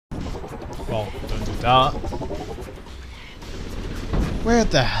Well, don't do that. Where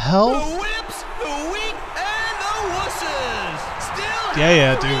the hell? The whips, the wheat, and the wusses. Still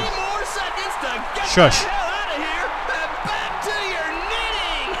Yeah, three dude. more seconds to get Shush. the hell out of here and back to your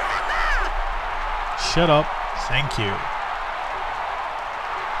knitting. Shut up. Thank you.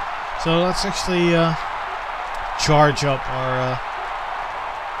 So let's actually charge up our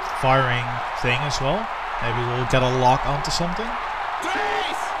firing thing as well. Maybe we'll get a lock onto something.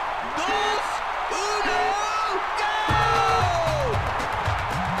 Tres, dos, uno, go!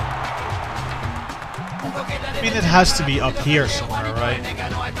 I mean, it has to be up here somewhere, right? And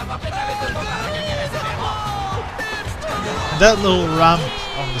that little ramp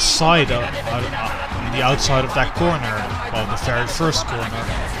on the side of, on the outside of that corner, well, the very first corner,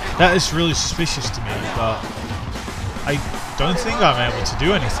 that is really suspicious to me, but I don't think I'm able to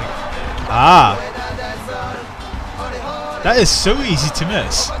do anything. Ah! That is so easy to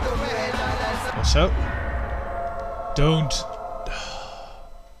miss. Also, don't...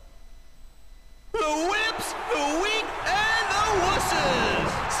 The whips, the wheat, and the wusses.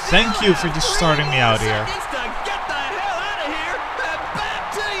 Thank you for just starting me out here. Seconds to get the hell out of here and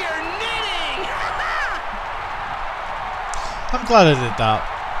back to your knitting. I'm glad I did that,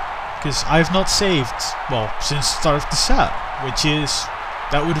 because I've not saved, well, since the start of the set, which is,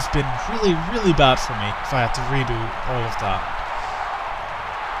 that would have been really, really bad for me if I had to redo all of that.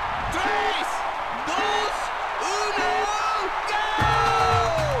 Tres, dos, uno, go!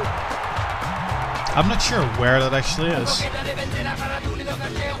 I'm not sure where that actually is.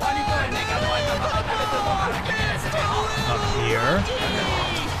 Not here.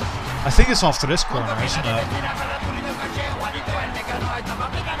 I think it's after this corner, isn't it?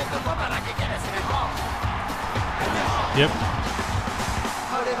 Yep.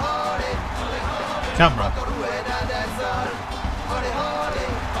 Camera.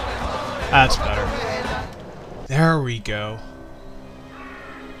 That's better. There we go.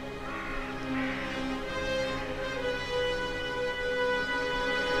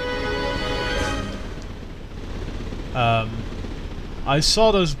 I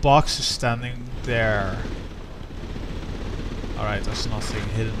saw those boxes standing there. Alright, there's nothing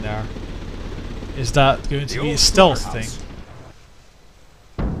hidden there. Is that going to be a stealth thing?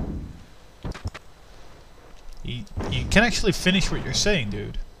 You can actually finish what you're saying,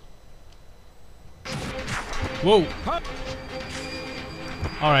 dude. Whoa!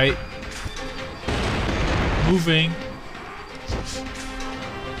 Alright. Moving.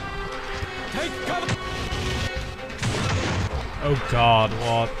 Take cover. Oh god,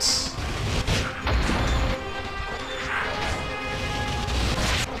 what?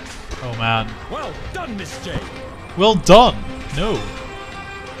 Oh man. Well done, Miss J. Well done! No.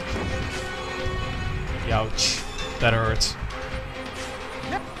 Ouch. That hurts.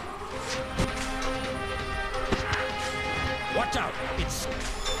 Watch out! It's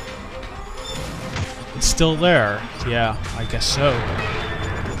Still there. Yeah, I guess so.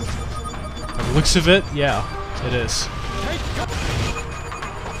 By the looks of it, yeah, it is.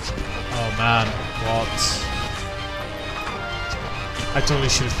 Oh man, what? I totally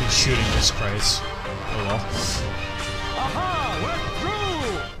should have been shooting this prize. Oh well. aha! We're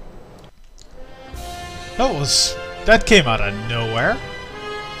through. That came out of nowhere.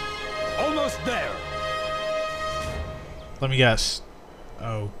 Almost there. Let me guess.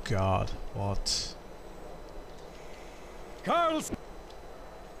 Oh god, what? Carl's.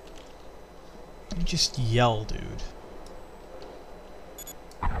 You just yell, dude.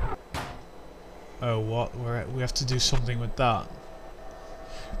 Oh, what? We have to do something with that.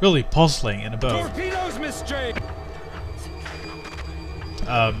 Really puzzling in a boat. Torpedoes, Miss J.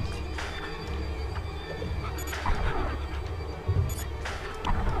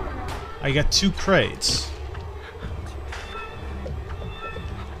 I got 2 crates.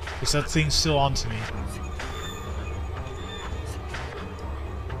 Is that thing still onto me?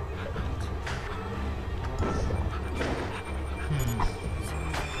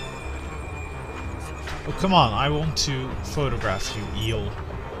 Oh, come on, I want to photograph you, eel.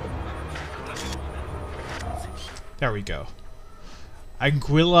 There we go.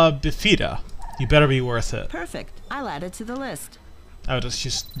 Anguilla bifida. You better be worth it. Perfect. I'll add it to the list. Oh, that's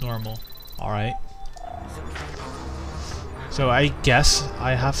just normal. Alright. So I guess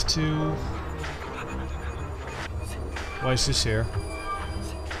I have to... Why is this here?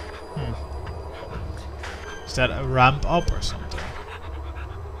 Is that a ramp up or something?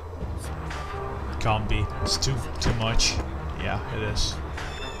 Can't be. It's too much. Yeah, it is.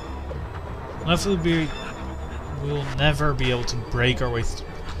 We'll never be able to break our way through.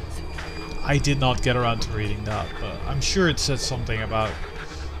 I did not get around to reading that, but I'm sure it said something about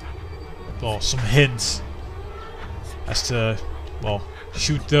well, some hints as to, well,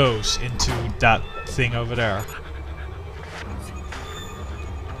 shoot those into that thing over there.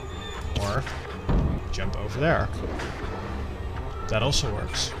 Or jump over there. That also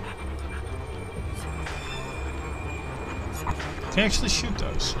works. Can you actually shoot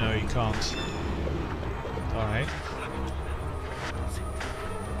those? No, you can't. Alright.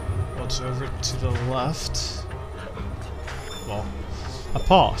 What's over to the left? Well, a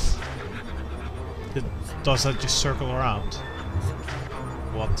path. Does that just circle around?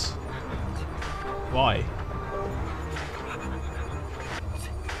 What? Why?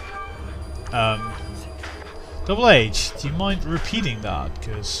 Double H, do you mind repeating that?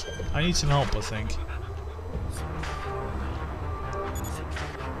 Because I need some help, I think.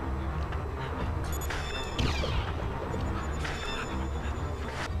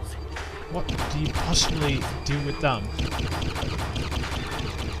 What do you possibly do with them?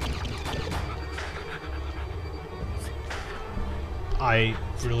 I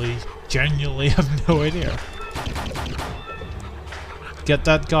really, genuinely have no idea. Get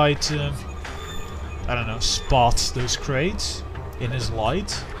that guy to, I don't know, spot those crates in his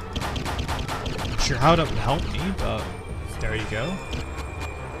light. I'm sure how that would help me, but there you go.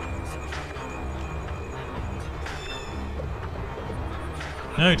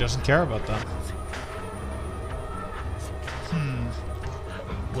 No, he doesn't care about that.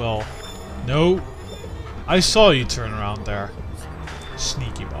 Well, no. I saw you turn around there.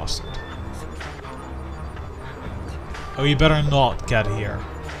 Sneaky bastard. Oh, you better not get here.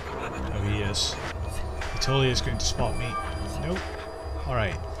 Oh, he is. He totally is going to spot me. Nope.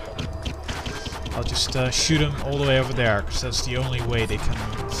 Alright. I'll just shoot him all the way over there, because that's the only way they can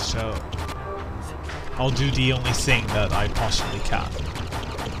move. So, I'll do the only thing that I possibly can.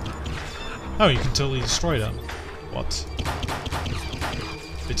 Oh, you can totally destroy them. What?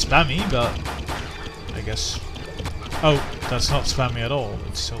 Bit spammy, but I guess. Oh, that's not spammy at all.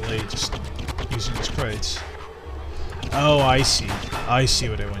 It's totally just using these crates. Oh, I see. I see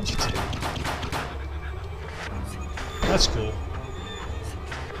what I want you to do. That's cool.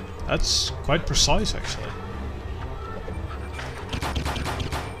 That's quite precise, actually.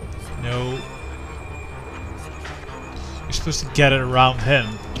 No. You're supposed to get it around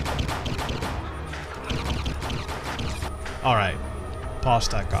him. Alright.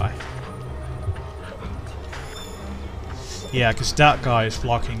 Past that guy. Yeah, because that guy is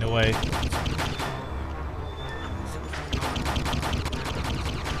blocking the way.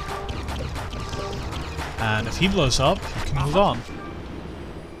 And if he blows up, you can move on.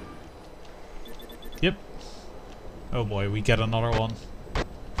 Yep. Oh boy, we get another one.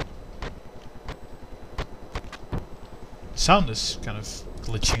 Sound is kind of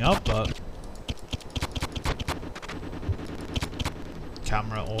glitching up, but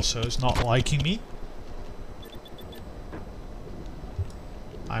camera also is not liking me.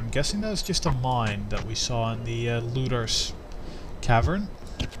 I'm guessing that's just a mine that we saw in the looter's cavern.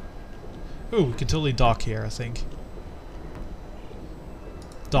 Ooh, we can totally dock here, I think.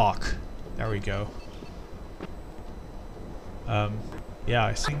 Dock. There we go. Yeah,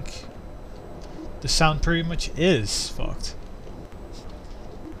 I think the sound pretty much is fucked.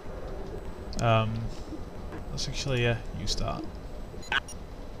 Let's actually use that.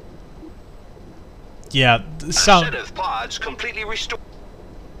 Yeah, the sound. A set of pods completely restored.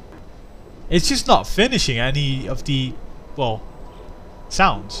 It's just not finishing any of the, well,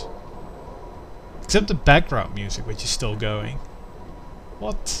 sounds. Except the background music, which is still going.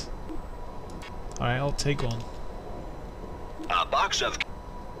 What? Alright, I'll take one. A box of...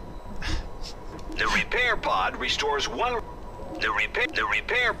 The repair pod restores one... The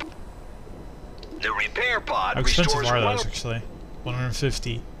repair pod How expensive restores are one... those, actually?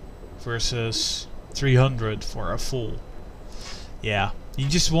 150 versus 300 for a full. Yeah, you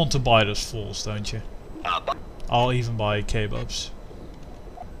just want to buy those fulls, don't you? I'll even buy K-Bubs.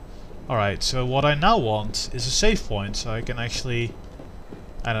 Alright, so what I now want is a save point, so I can actually,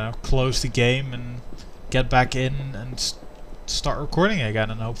 I don't know, close the game and get back in and start recording again,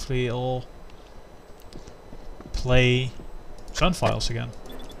 and hopefully it'll play sound files again.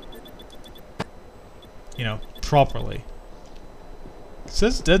 You know, properly. So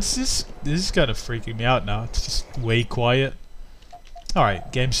this is kind of freaking me out now. It's just way quiet.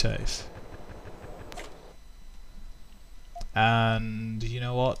 Alright, game save. And you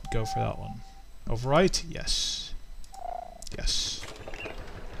know what? Go for that one. Overwrite? Yes. Yes.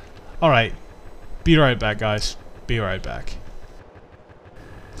 Alright. Be right back, guys. Be right back.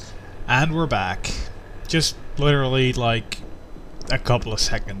 And we're back. Just literally like a couple of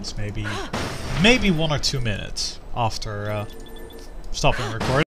seconds, maybe 1 or 2 minutes after stopping recording.